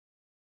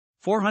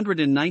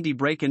490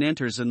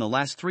 break-and-enters in the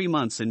last 3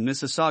 months in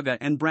Mississauga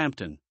and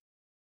Brampton.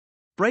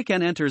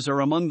 Break-and-enters are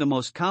among the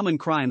most common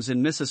crimes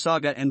in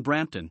Mississauga and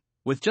Brampton,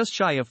 with just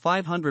shy of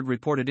 500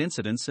 reported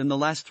incidents in the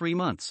last 3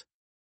 months.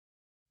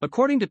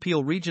 According to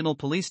Peel Regional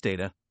Police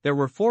data, there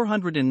were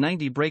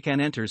 490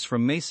 break-and-enters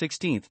from May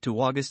 16 to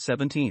August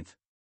 17.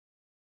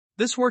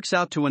 This works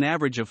out to an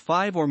average of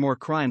 5 or more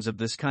crimes of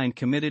this kind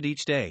committed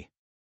each day.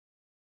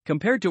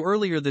 Compared to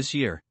earlier this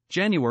year,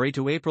 January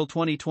to April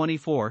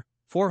 2024,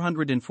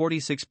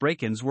 446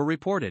 break-ins were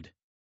reported.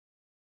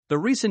 The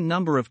recent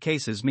number of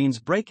cases means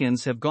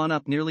break-ins have gone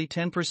up nearly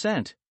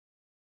 10%.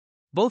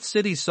 Both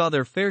cities saw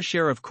their fair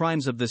share of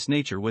crimes of this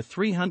nature, with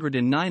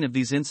 309 of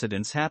these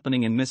incidents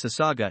happening in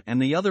Mississauga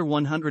and the other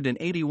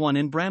 181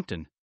 in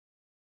Brampton.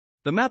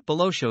 The map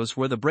below shows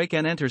where the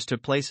break-and-enters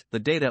took place. The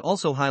data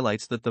also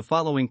highlights that the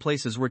following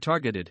places were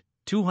targeted: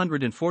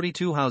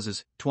 242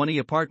 houses, 20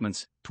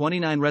 apartments,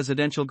 29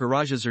 residential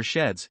garages or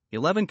sheds,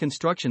 11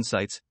 construction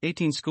sites,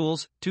 18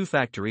 schools, 2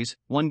 factories,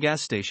 1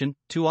 gas station,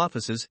 2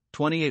 offices,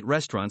 28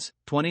 restaurants,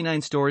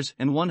 29 stores,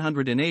 and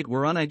 108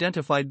 were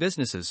unidentified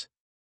businesses.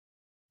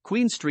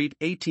 Queen Street,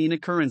 18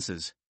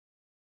 occurrences.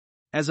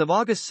 As of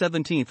August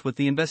 17, with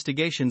the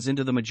investigations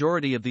into the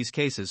majority of these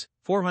cases,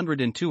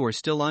 402 are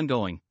still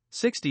ongoing,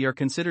 60 are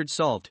considered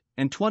solved,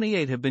 and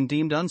 28 have been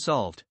deemed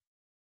unsolved.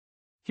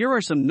 Here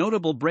are some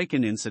notable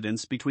break-in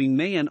incidents between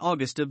May and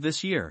August of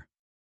this year.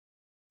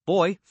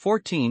 Boy,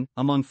 14,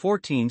 among 4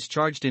 teens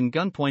charged in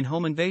gunpoint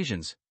home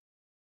invasions.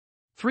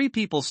 3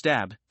 people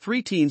stabbed,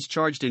 3 teens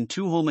charged in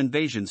 2 home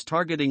invasions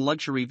targeting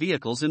luxury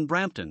vehicles in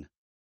Brampton.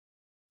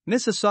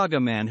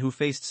 Mississauga man who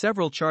faced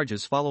several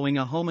charges following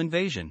a home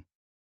invasion.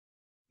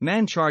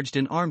 Man charged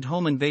in armed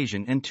home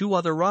invasion and 2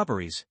 other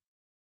robberies.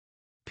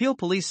 Peel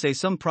police say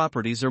some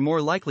properties are more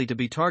likely to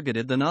be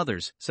targeted than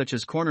others, such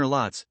as corner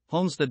lots,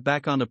 homes that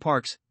back onto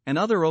parks, and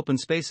other open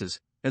spaces,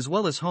 as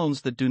well as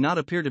homes that do not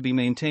appear to be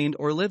maintained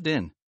or lived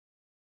in.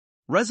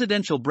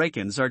 Residential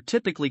break-ins are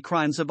typically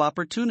crimes of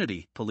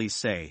opportunity, police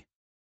say.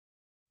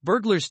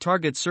 Burglars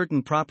target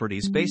certain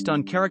properties based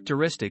on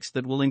characteristics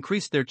that will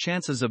increase their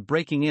chances of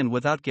breaking in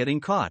without getting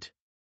caught.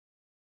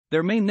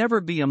 There may never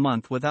be a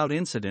month without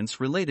incidents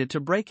related to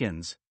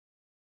break-ins.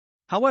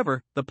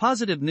 However, the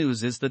positive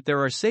news is that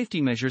there are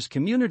safety measures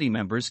community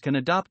members can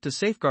adopt to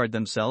safeguard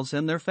themselves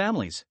and their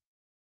families.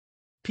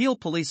 Peel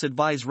police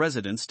advise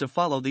residents to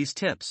follow these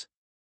tips.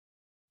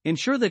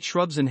 Ensure that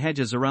shrubs and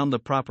hedges around the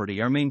property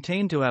are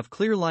maintained to have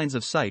clear lines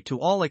of sight to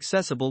all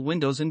accessible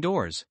windows and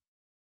doors.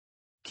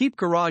 Keep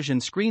garage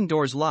and screen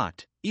doors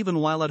locked, even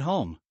while at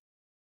home.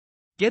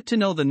 Get to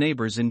know the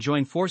neighbors and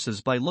join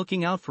forces by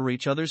looking out for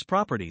each other's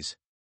properties.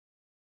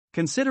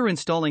 Consider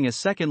installing a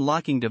second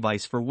locking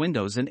device for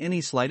windows and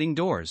any sliding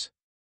doors.